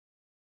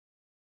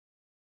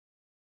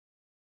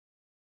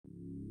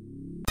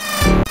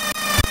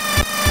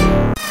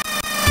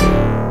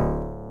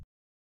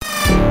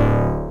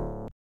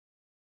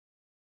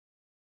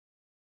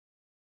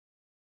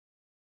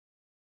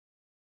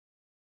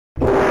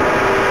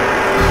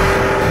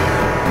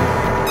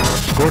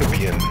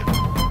Scorpion.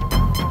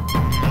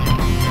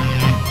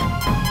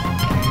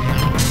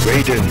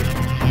 Raiden.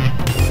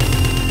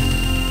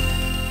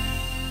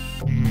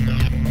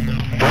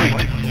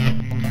 Fight.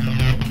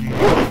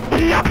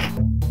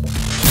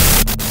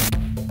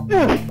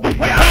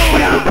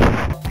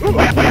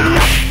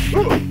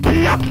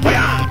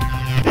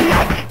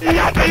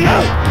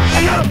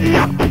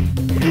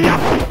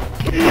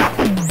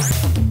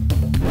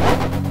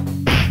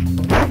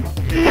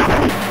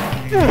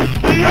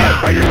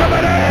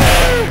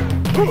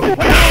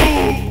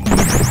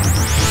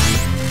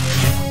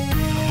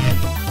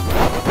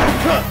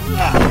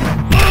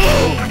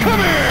 Come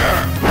here!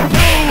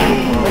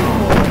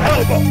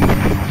 Elbow.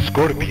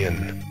 Scorpion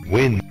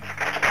win.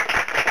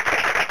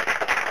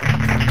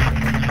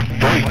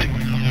 Fight.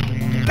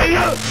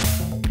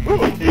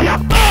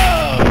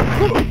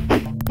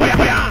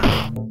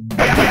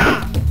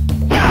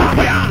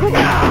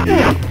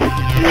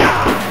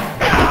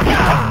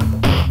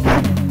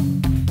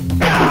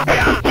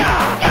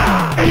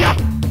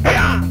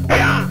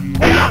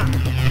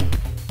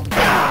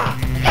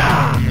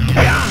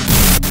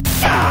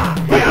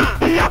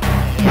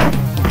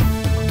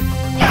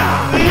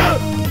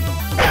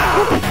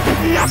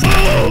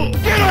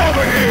 Get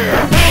over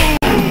here!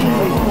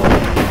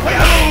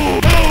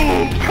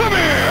 Come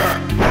here!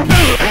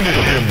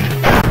 Finish him!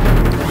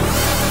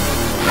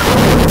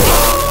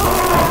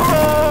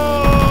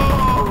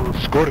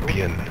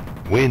 Scorpion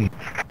win.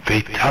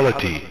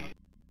 Fatality.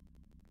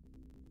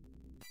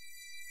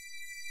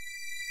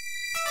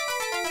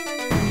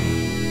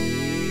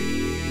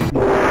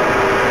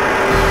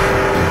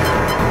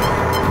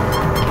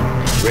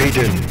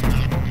 Raiden.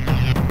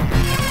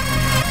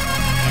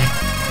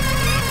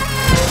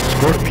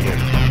 Scorpion.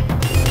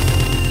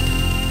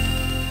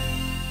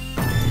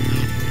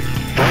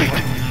 Fight.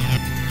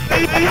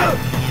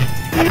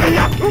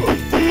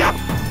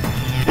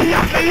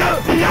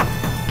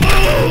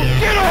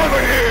 Get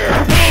over here!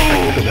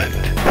 Excellent.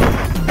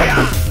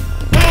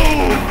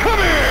 Come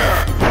here!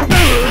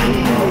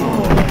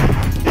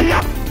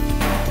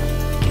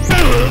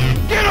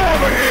 Get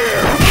over here!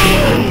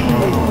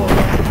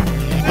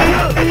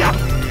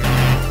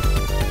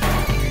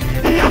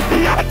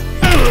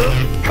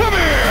 Come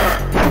here!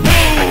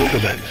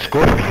 Excellent.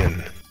 Scorpion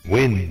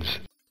wins.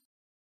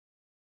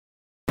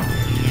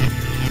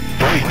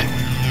 Fight!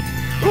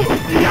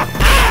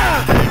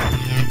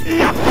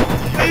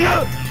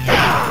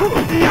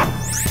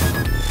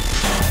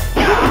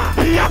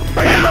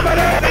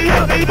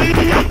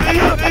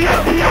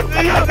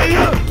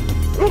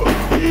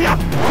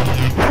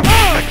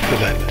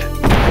 Excellent.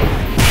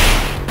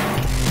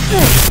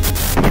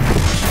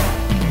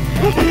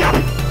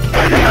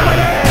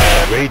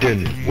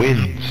 Raiden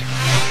wins.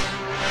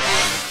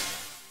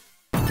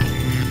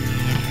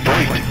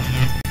 Fight!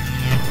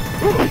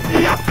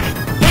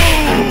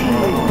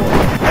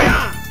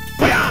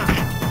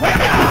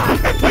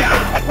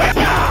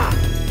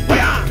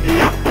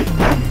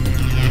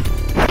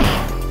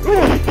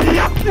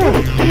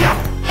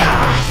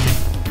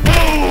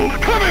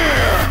 Come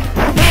here!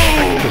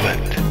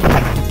 Excellent.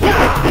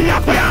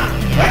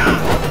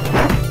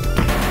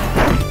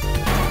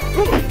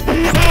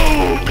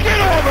 Get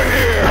over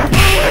here!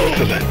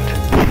 Excellent.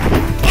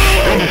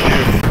 Finish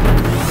him.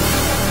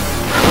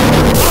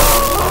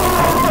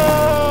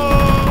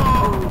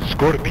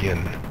 Scorpion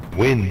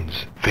wins.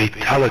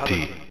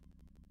 Fatality.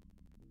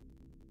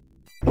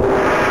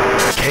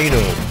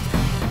 Kano.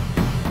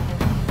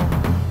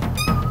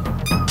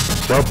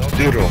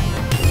 Sub-Zero.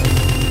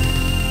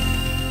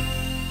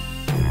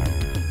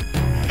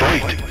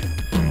 Fight.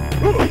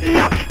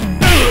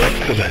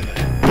 Excellent.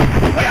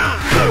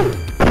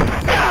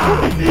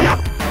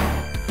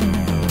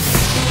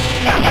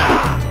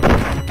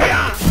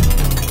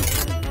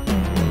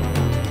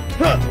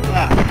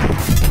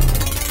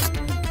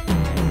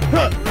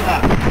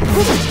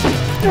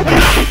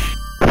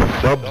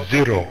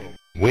 Sub-Zero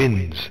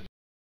wins.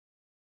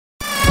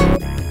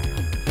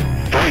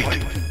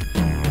 Fight!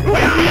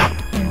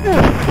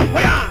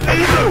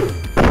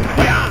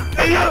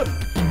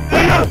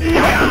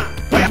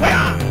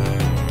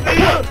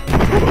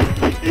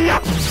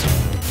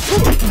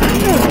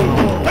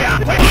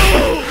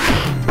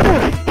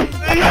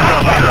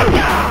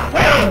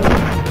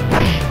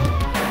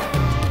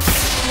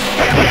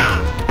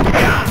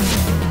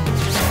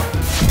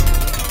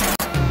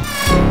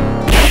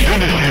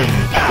 Finish him!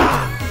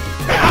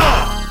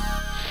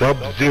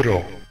 Sub-Zero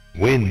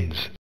wins.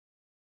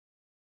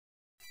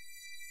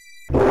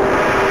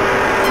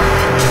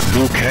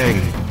 Liu Kang.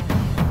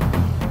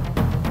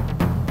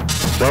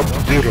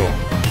 Sub-Zero.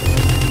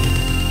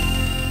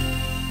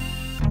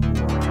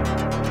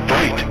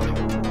 Fight!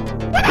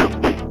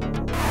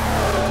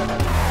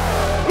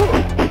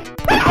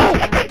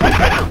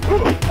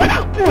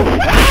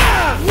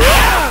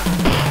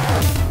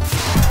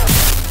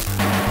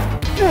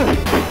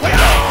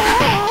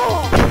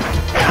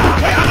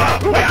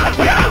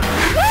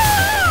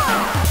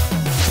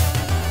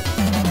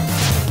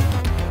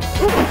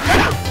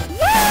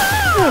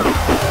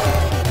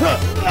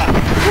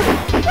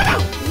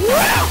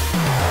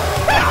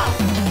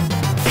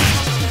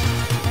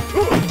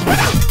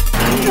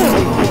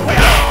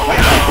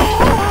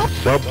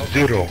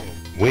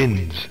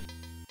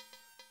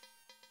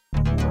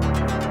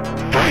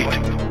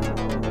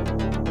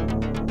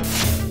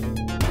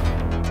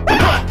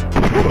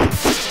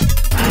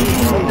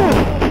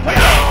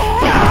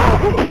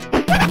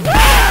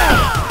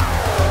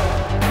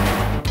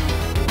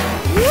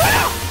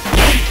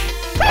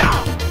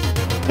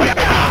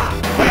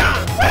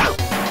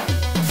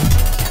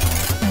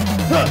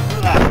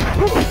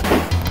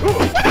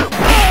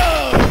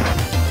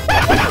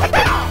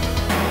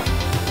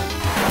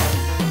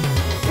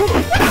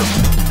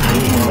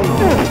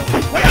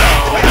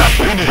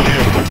 Finish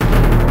him!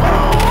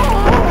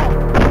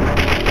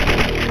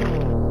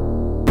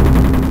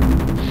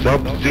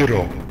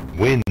 Sub-Zero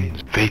wins.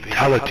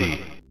 Fatality.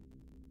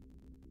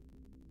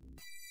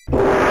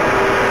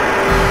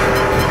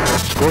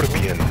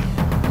 Scorpion.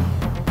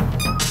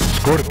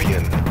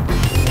 Scorpion.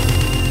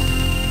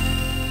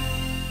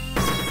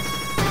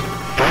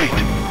 Fight!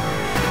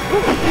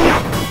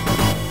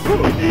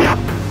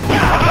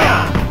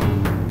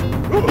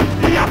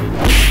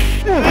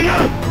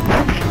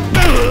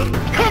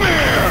 Come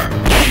here!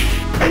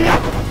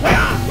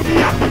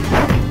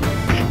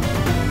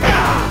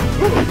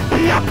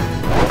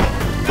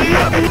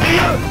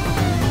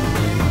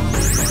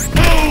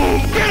 Oh,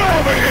 get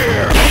over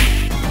here!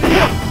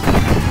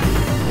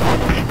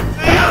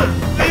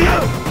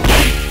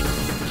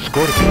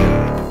 Scorpion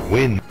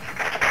win.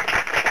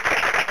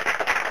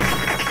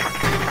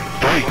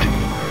 Fight!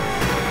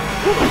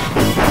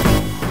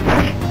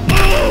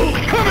 Oh,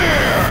 come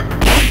here!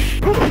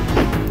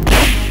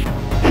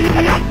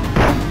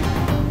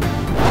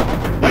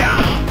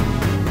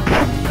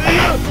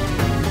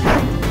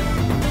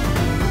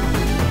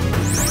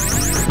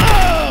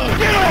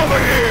 Get over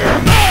here!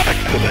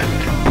 Excellent!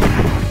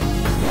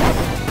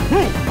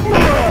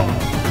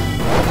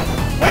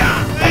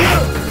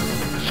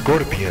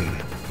 Scorpion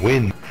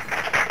win.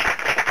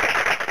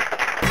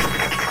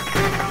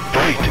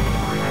 Fight!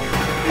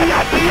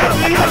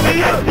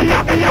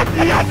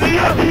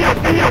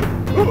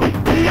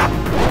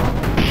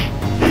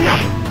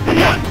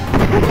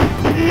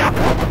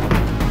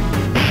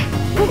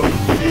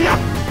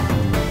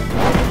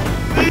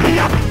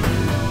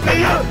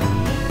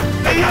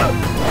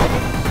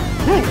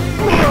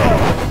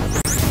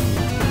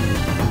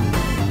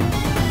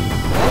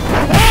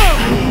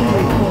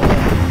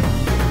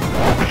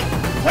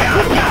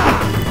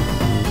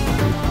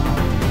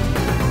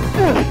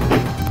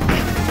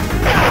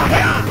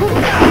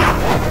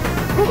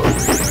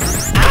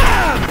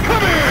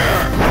 Come here!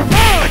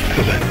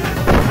 Excellent!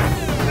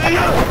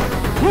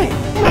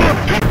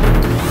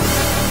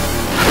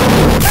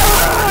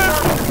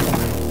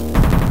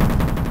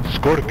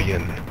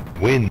 Scorpion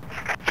win.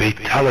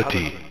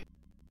 Fatality.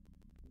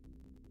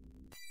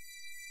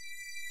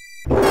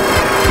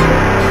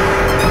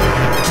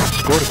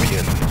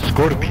 Scorpion,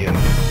 Scorpion,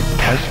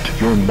 test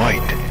your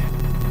might.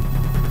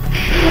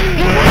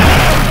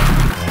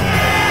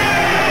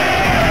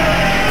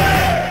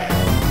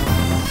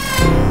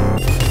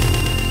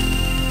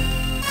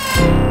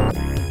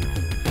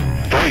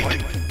 Fight!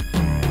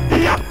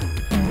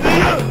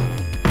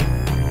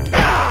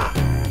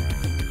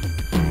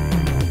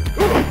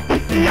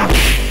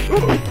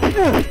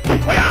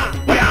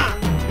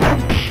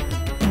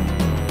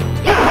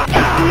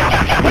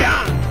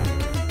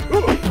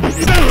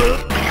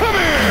 Come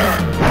here!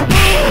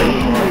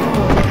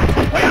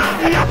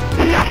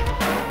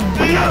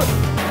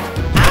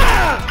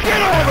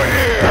 Get over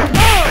here!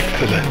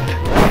 Excellent!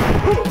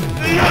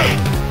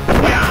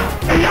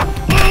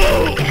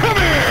 Come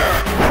here!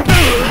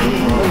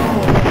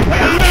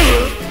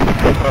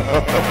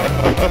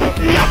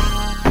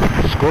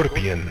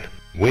 Scorpion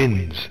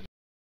wins.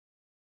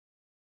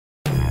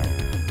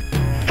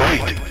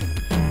 Fight!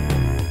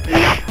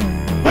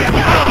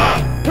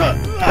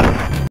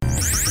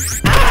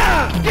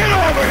 Get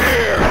over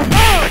here!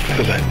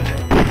 Excellent!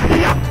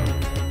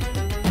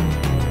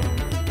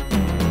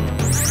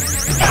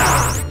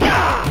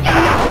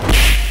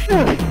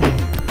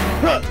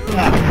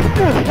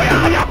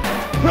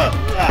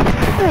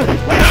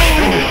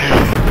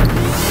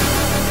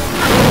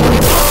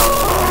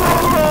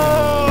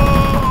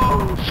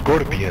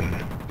 Scorpion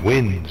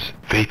wins.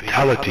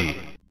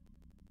 Fatality.